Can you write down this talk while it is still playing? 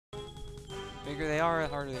bigger they are, the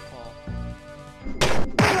harder they fall.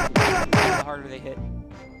 The harder they hit.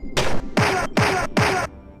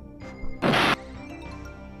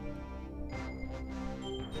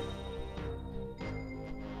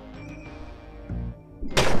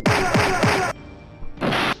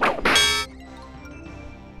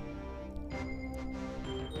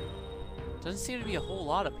 Doesn't seem to be a whole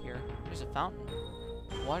lot up here. There's a fountain.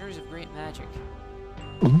 Waters of great magic.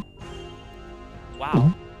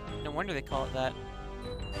 Wow. No wonder they call it that.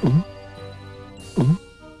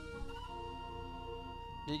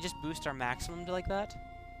 Did it just boost our maximum to like that?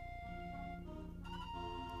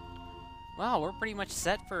 Wow, we're pretty much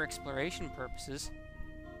set for exploration purposes.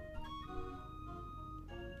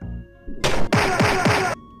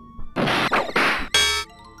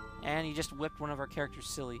 And he just whipped one of our characters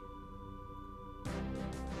silly.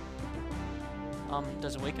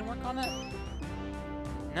 Does Awaken work on that?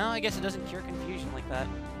 No, I guess it doesn't cure confusion like that.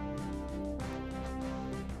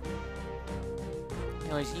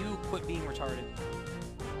 Anyways, you quit being retarded.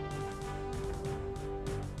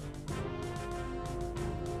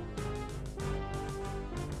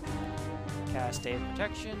 Cast Day of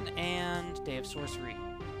Protection and Day of Sorcery.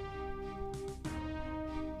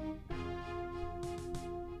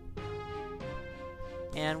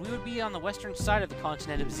 And we would be on the western side of the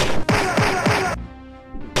continent of Z.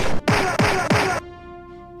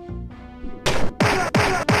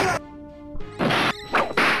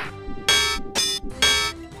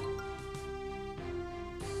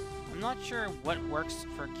 I'm not sure what works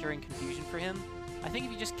for curing confusion for him. I think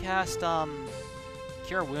if you just cast,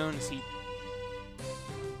 Cure Wounds, he...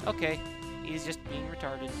 Okay, he's just being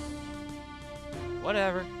retarded.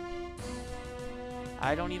 Whatever.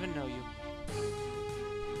 I don't even know you.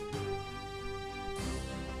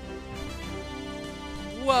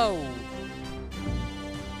 Whoa!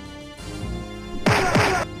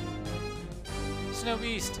 Snow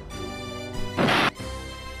Beast!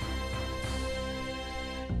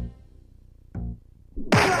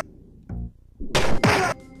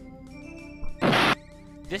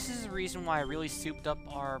 This is the reason why I really souped up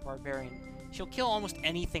our Barbarian. She'll kill almost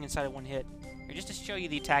anything inside of one hit. Here, just to show you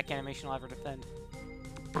the attack animation I'll ever defend.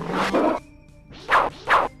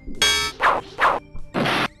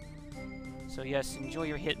 So yes, enjoy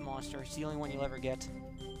your hit monster. It's the only one you'll ever get.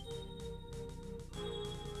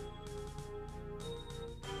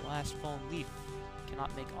 Last fallen leaf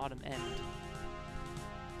cannot make autumn end.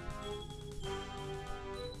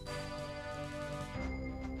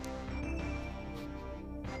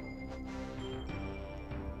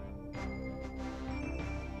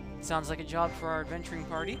 Sounds like a job for our adventuring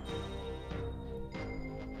party.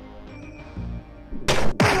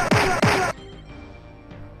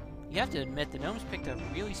 You have to admit, the gnomes picked a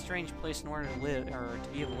really strange place in order to live, or to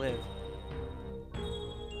be able to live.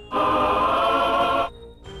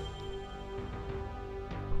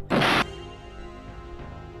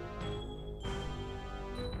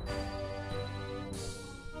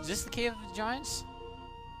 Is this the Cave of the Giants?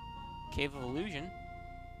 Cave of Illusion?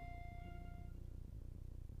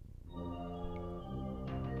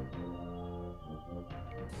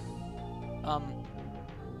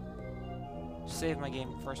 Save my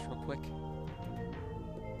game first real quick.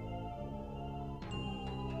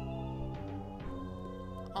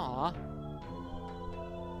 Aw.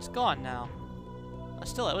 It's gone now.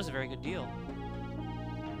 Still, that was a very good deal.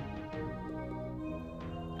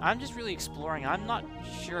 I'm just really exploring. I'm not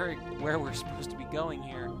sure where we're supposed to be going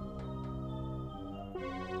here.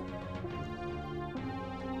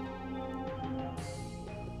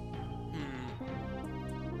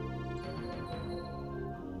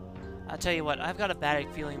 I'll tell you what, I've got a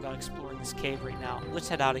bad feeling about exploring this cave right now. Let's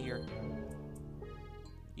head out of here.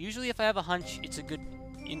 Usually if I have a hunch, it's a good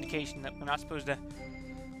indication that we're not supposed to...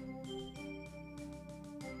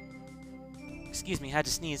 Excuse me, I had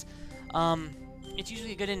to sneeze. It's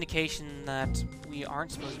usually a good indication that we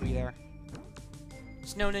aren't supposed to be there.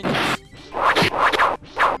 Snow ninjas.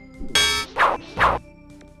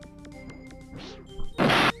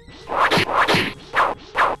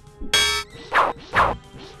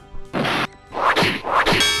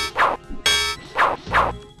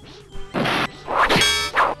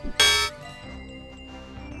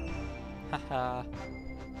 Haha.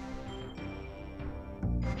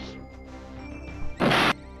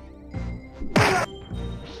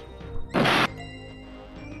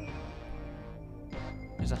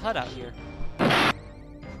 There's a hut out here.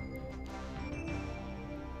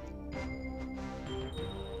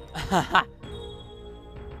 Haha.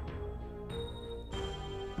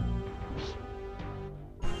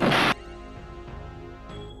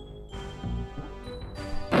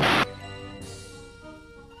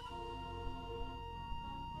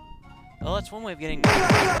 Well, that's one way of getting to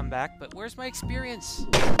come back, but where's my experience?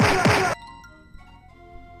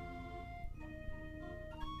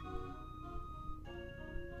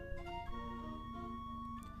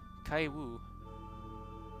 Kaiwu.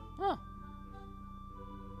 Huh.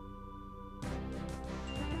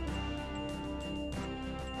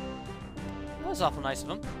 That was awful nice of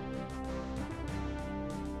him.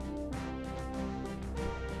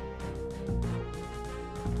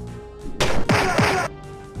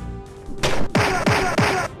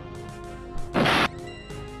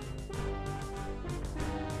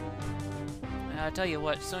 I tell you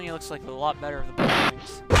what, Sonya looks like a lot better of the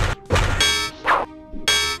buildings.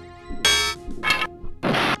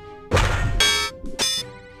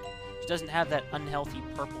 She doesn't have that unhealthy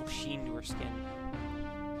purple sheen to her skin.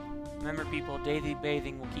 Remember, people, daily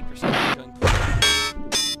bathing will keep your skin feeling good.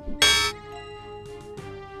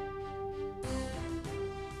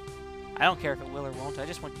 I don't care if it will or won't, I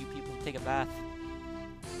just want you people to take a bath.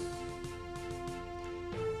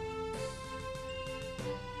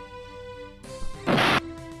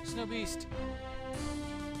 Snow Beast.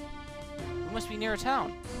 We must be near a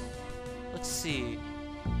town. Let's see.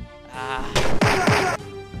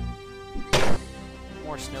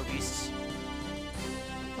 More Snow Beasts.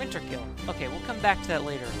 Winter Kill. Okay, we'll come back to that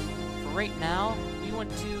later. For right now, we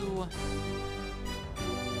want to...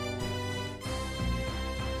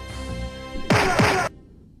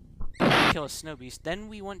 kill a Snow Beast. Then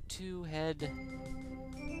we want to head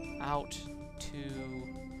out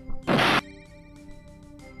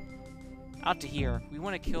to here. We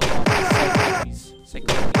want to kill off the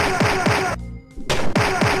cyclops.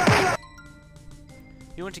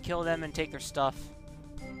 We want to kill them and take their stuff.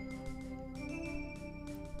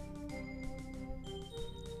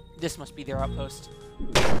 This must be their outpost.